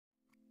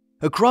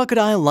A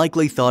crocodile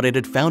likely thought it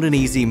had found an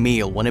easy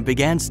meal when it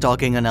began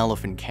stalking an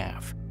elephant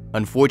calf.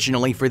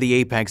 Unfortunately for the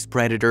apex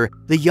predator,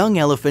 the young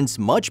elephant's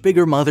much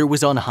bigger mother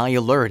was on high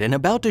alert and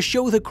about to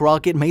show the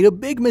croc it made a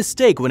big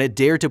mistake when it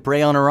dared to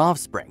prey on her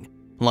offspring.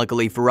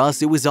 Luckily for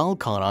us, it was all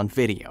caught on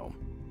video.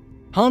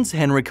 Hans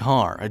Henrik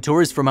Haar, a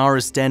tourist from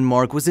Aarhus,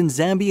 Denmark, was in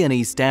Zambia in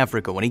East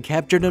Africa when he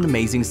captured an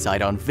amazing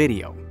sight on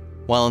video.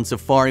 While on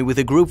safari with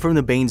a group from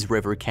the Baines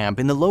River camp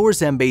in the lower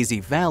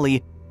Zambezi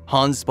Valley,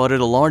 Hans spotted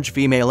a large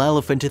female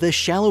elephant in the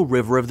shallow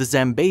river of the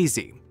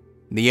Zambezi.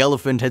 The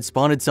elephant had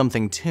spotted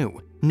something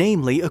too,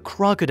 namely a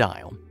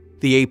crocodile.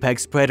 The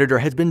apex predator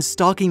had been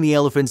stalking the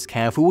elephant's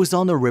calf who was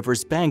on the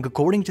river's bank,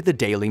 according to the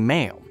Daily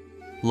Mail.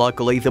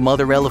 Luckily, the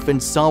mother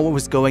elephant saw what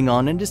was going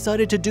on and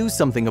decided to do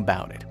something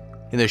about it.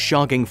 In the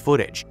shocking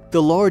footage,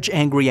 the large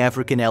angry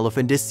African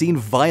elephant is seen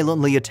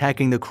violently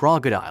attacking the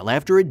crocodile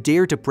after it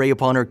dared to prey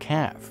upon her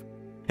calf.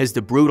 As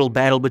the brutal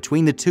battle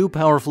between the two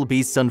powerful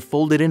beasts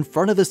unfolded in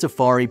front of the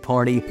safari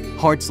party,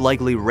 hearts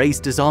likely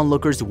raced as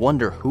onlookers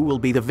wonder who will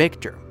be the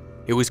victor.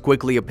 It was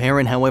quickly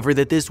apparent, however,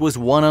 that this was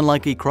one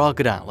unlucky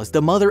crocodile as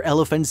the mother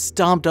elephant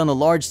stomped on a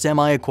large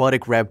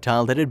semi-aquatic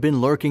reptile that had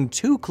been lurking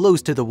too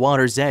close to the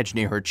water's edge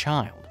near her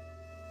child.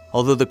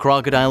 Although the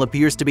crocodile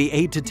appears to be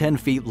 8 to 10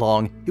 feet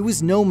long, it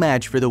was no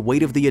match for the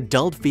weight of the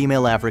adult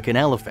female African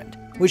elephant,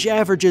 which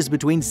averages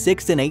between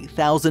 6,000 and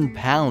 8,000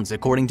 pounds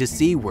according to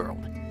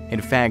SeaWorld.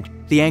 In fact,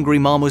 the angry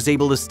mom was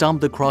able to stomp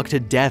the croc to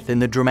death in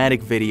the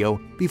dramatic video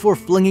before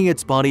flinging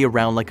its body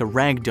around like a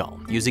rag doll,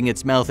 using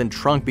its mouth and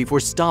trunk before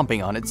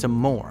stomping on it some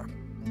more.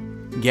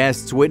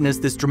 Guests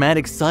witnessed this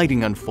dramatic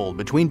sighting unfold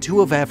between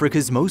two of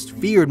Africa's most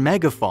feared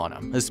megafauna,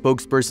 a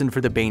spokesperson for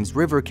the Baines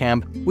River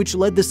camp, which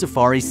led the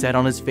safari, said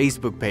on his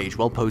Facebook page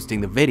while posting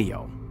the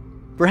video.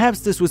 Perhaps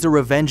this was a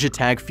revenge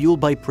attack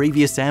fueled by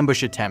previous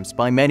ambush attempts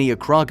by many a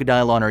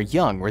crocodile on her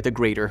young or the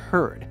greater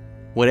herd.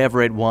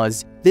 Whatever it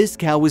was, this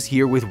cow was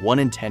here with one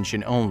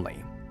intention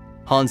only.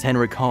 Hans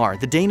Henrik Haar,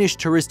 the Danish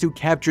tourist who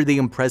captured the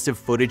impressive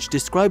footage,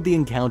 described the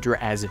encounter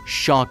as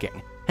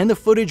shocking, and the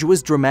footage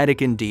was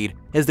dramatic indeed,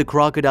 as the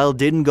crocodile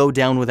didn't go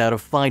down without a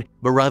fight,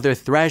 but rather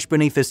thrashed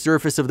beneath the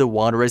surface of the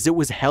water as it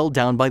was held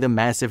down by the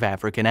massive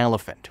African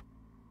elephant.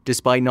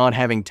 Despite not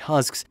having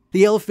tusks,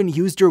 the elephant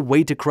used her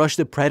weight to crush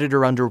the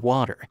predator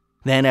underwater.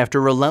 Then,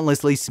 after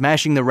relentlessly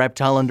smashing the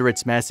reptile under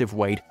its massive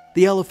weight,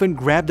 the elephant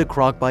grabbed the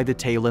croc by the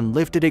tail and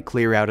lifted it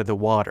clear out of the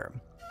water.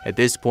 At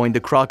this point, the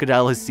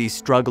crocodile has ceased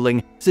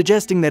struggling,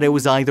 suggesting that it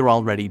was either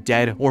already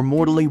dead or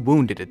mortally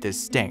wounded at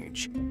this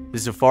stage. The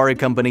safari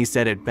company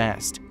said it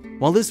best: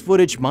 "While this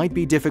footage might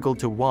be difficult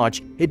to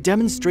watch, it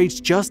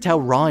demonstrates just how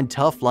raw and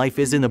tough life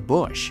is in the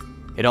bush.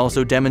 It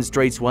also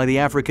demonstrates why the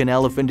African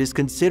elephant is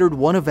considered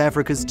one of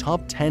Africa's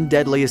top 10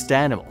 deadliest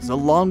animals,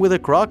 along with a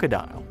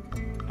crocodile."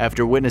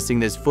 After witnessing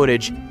this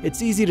footage,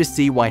 it's easy to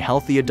see why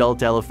healthy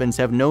adult elephants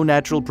have no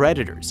natural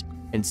predators.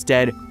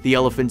 Instead, the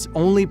elephant's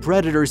only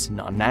predators,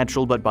 not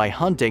natural but by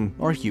hunting,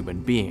 are human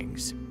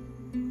beings.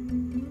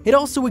 It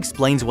also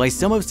explains why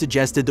some have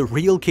suggested the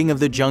real king of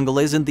the jungle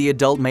isn't the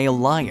adult male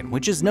lion,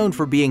 which is known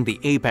for being the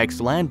apex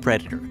land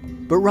predator,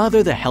 but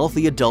rather the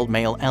healthy adult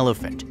male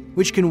elephant,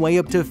 which can weigh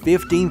up to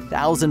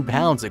 15,000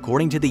 pounds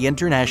according to the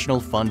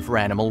International Fund for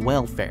Animal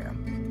Welfare.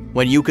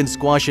 When you can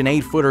squash an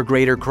 8-foot or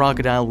greater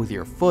crocodile with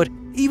your foot,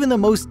 even the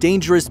most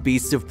dangerous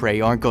beasts of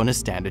prey aren't going to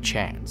stand a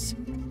chance.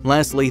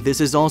 Lastly,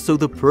 this is also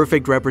the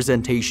perfect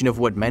representation of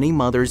what many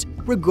mothers,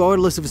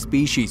 regardless of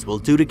species, will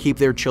do to keep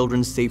their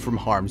children safe from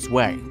harm's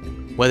way.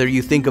 Whether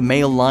you think a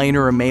male lion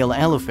or a male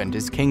elephant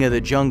is king of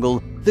the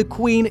jungle, the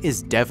queen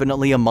is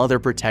definitely a mother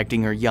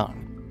protecting her young.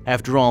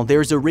 After all,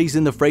 there's a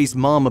reason the phrase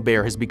mama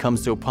bear has become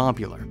so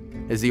popular.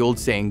 As the old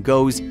saying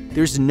goes,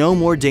 there's no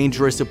more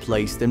dangerous a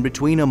place than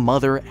between a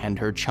mother and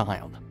her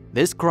child.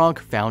 This croc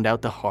found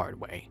out the hard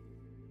way.